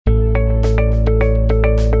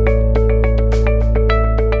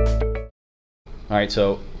All right,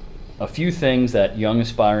 so a few things that young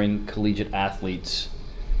aspiring collegiate athletes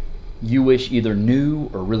you wish either knew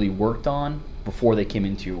or really worked on before they came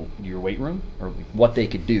into your weight room, or what they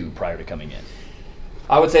could do prior to coming in.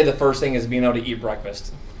 I would say the first thing is being able to eat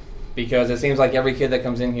breakfast, because it seems like every kid that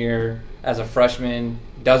comes in here as a freshman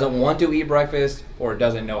doesn't want to eat breakfast or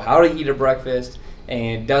doesn't know how to eat a breakfast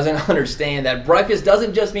and doesn't understand that breakfast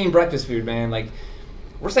doesn't just mean breakfast food, man. Like,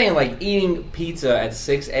 we're saying like eating pizza at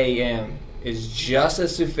 6 a.m. is just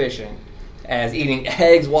as sufficient as eating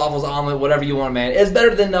eggs, waffles, omelet, whatever you want, man. It's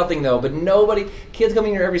better than nothing, though. But kids come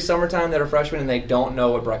in here every summertime that are freshmen and they don't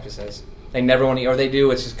know what breakfast is. They never want to eat, or they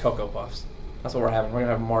do, it's just Cocoa Puffs. That's what we're having. We're going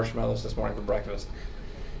to have marshmallows this morning for breakfast.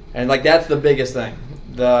 And, like, that's the biggest thing.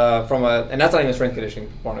 And that's not even a strength conditioning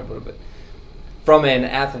component, but from an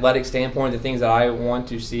athletic standpoint, the things that I want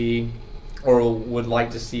to see or would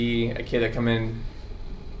like to see a kid that come in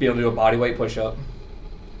be able to do a bodyweight push-up,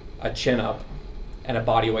 a chin-up, and a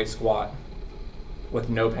bodyweight squat with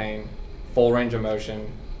no pain, full range of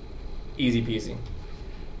motion, easy peasy.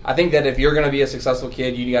 I think that if you're going to be a successful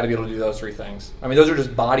kid, you got to be able to do those three things. I mean, those are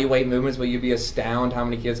just body weight movements, but you'd be astounded how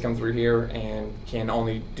many kids come through here and can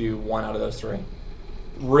only do one out of those three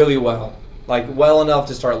really well. Like, well enough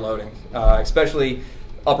to start loading. Especially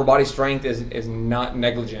upper body strength is not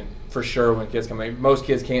negligent for sure when kids come in. Most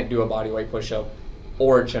kids can't do a body weight push-up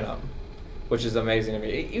or a chin-up, which is amazing to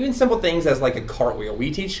me. Even simple things as like a cartwheel. We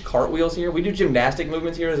teach cartwheels here. We do gymnastic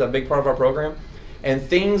movements here as a big part of our program. And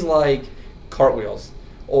things like cartwheels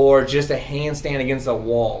or just a handstand against a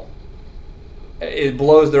wall, it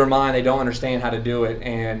blows their mind. They don't understand how to do it.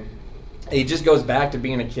 And it just goes back to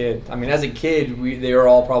being a kid. I mean, as a kid, they were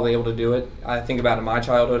all probably able to do it. I think about in my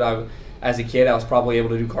childhood, as a kid, I was probably able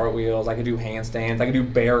to do cartwheels. I could do handstands. I could do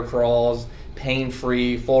bear crawls,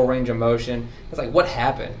 pain-free, full range of motion. It's like, what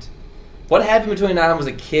happened? What happened between the time I was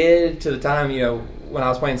a kid to the time, when I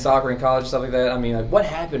was playing soccer in college, stuff like that? I mean, like, what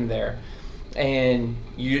happened there? And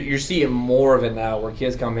you're seeing more of it now where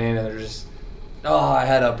kids come in and they're just, I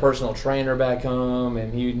had a personal trainer back home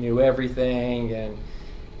and he knew everything. And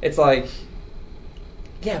it's like,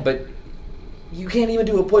 yeah, but you can't even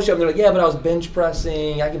do a push-up. And they're like, yeah, but I was bench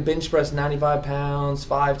pressing. I can bench press 95 pounds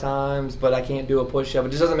 5 times, but I can't do a push-up. It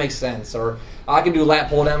just doesn't make sense. Or I can do lat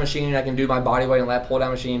pull-down machine. I can do my body weight and lat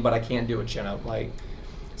pull-down machine, but I can't do a chin-up. Like,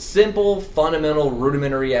 simple, fundamental,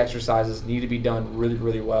 rudimentary exercises need to be done really,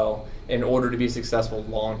 really well in order to be successful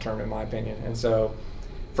long-term, in my opinion. And so,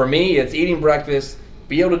 for me, it's eating breakfast,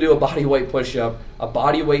 be able to do a body weight push-up, a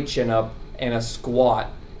body weight chin-up, and a squat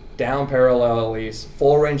down parallel at least,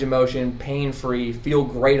 full range of motion, pain-free, feel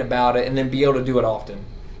great about it, and then be able to do it often.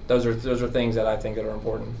 Those are things that I think that are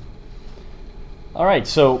important. All right,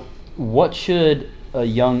 so what should a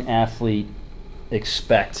young athlete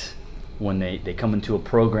expect when they come into a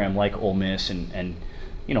program like Ole Miss and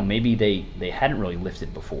maybe they hadn't really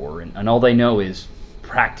lifted before and all they know is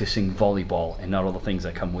practicing volleyball and not all the things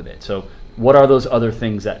that come with it. So what are those other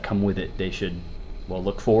things that come with it they should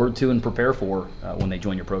look forward to and prepare for when they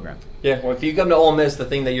join your program? Yeah, well, if you come to Ole Miss, the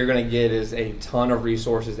thing that you're going to get is a ton of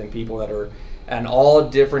resources and people that are in all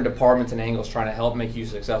different departments and angles trying to help make you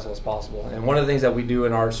successful as possible. And one of the things that we do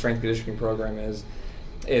in our strength conditioning program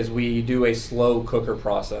is we do a slow cooker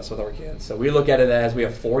process with our kids. So we look at it as we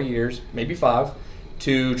have 4 years, maybe 5,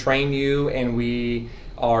 to train you, and we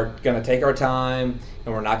are going to take our time,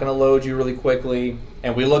 and we're not going to load you really quickly.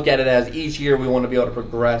 And we look at it as each year we want to be able to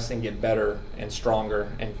progress and get better and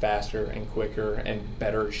stronger and faster and quicker and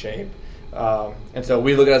better shape. And so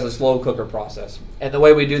we look at it as a slow cooker process. And the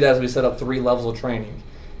way we do that is we set up 3 levels of training.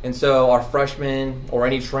 And so our freshmen or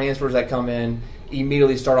any transfers that come in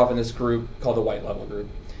immediately start off in this group called the white level group.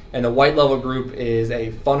 And the white level group is a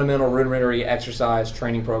fundamental rudimentary exercise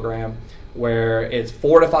training program where it's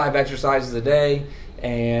 4 to 5 exercises a day.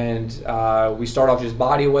 And we start off just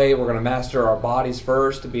body weight. We're going to master our bodies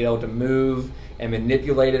first to be able to move and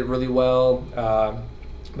manipulate it really well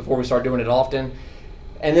before we start doing it often.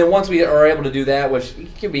 And then once we are able to do that, which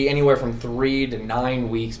could be anywhere from 3 to 9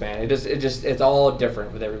 weeks, man, it's all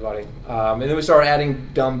different with everybody. And then we start adding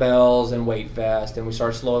dumbbells and weight vest, and we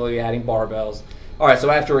start slowly adding barbells. All right, so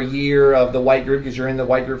after a year of the white group, because you're in the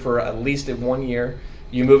white group for at least 1 year,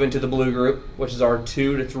 you move into the blue group, which is our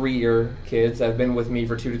 2 to 3 year kids that have been with me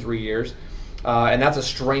for 2 to 3 years. And that's a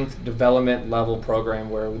strength development level program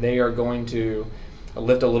where they are going to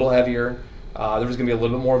lift a little heavier. There's going to be a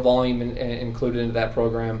little bit more volume included into that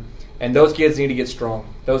program. And those kids need to get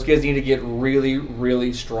strong. Those kids need to get really,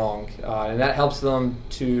 really strong. And that helps them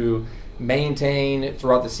to maintain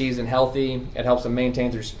throughout the season healthy. It helps them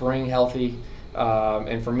maintain through spring healthy.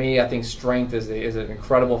 And for me, I think strength is an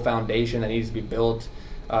incredible foundation that needs to be built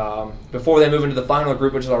Before they move into the final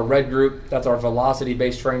group, which is our red group, that's our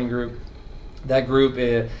velocity-based training group. That group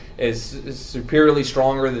is superiorly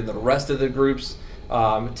stronger than the rest of the groups.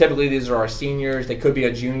 Typically, these are our seniors. They could be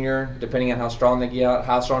a junior, depending on how strong they get out,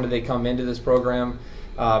 how strong do they come into this program.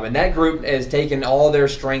 And that group has taken all their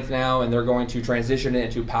strength now, and they're going to transition it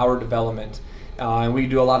into power development. And we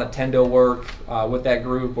do a lot of tendo work with that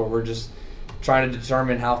group, where we're just trying to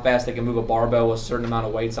determine how fast they can move a barbell with a certain amount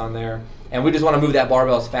of weights on there. And we just want to move that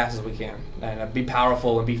barbell as fast as we can and be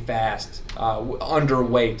powerful and be fast, under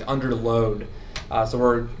weight, under load. So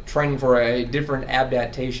we're training for a different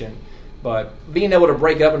adaptation. But being able to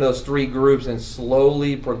break it up into those 3 groups and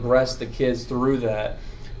slowly progress the kids through that,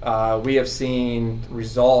 we have seen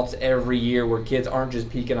results every year where kids aren't just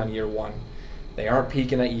peaking on year 1. They aren't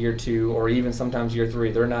peaking at year 2 or even sometimes year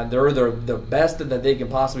 3. They're the best that they can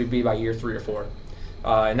possibly be by year 3 or 4.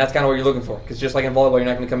 And that's kind of what you're looking for. Because just like in volleyball, you're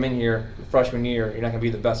not going to come in here freshman year, you're not going to be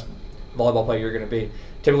the best volleyball player you're going to be.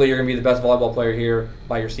 Typically, you're going to be the best volleyball player here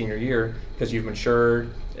by your senior year because you've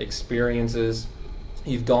matured, experiences,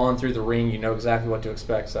 you've gone through the ring, you know exactly what to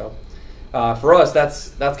expect. So for us,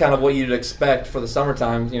 that's kind of what you'd expect for the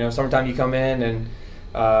summertime. Summertime you come in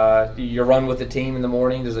and you run with the team in the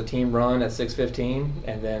morning. There's a team run at 6:15,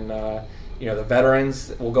 and then the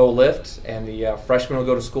veterans will go lift, and the freshmen will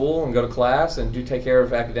go to school and go to class and take care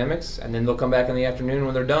of academics, and then they'll come back in the afternoon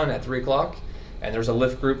when they're done at 3 o'clock, and there's a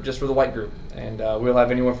lift group just for the white group, and we'll have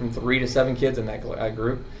anywhere from 3 to 7 kids in that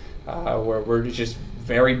group, where we're just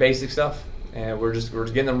very basic stuff, and we're just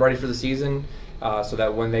getting them ready for the season, so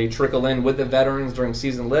that when they trickle in with the veterans during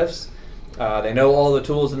season lifts, they know all the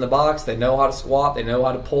tools in the box, they know how to squat, they know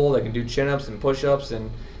how to pull, they can do chin-ups and push-ups, and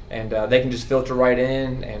they can just filter right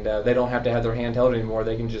in, and they don't have to have their hand held anymore.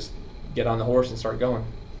 They can just get on the horse and start going.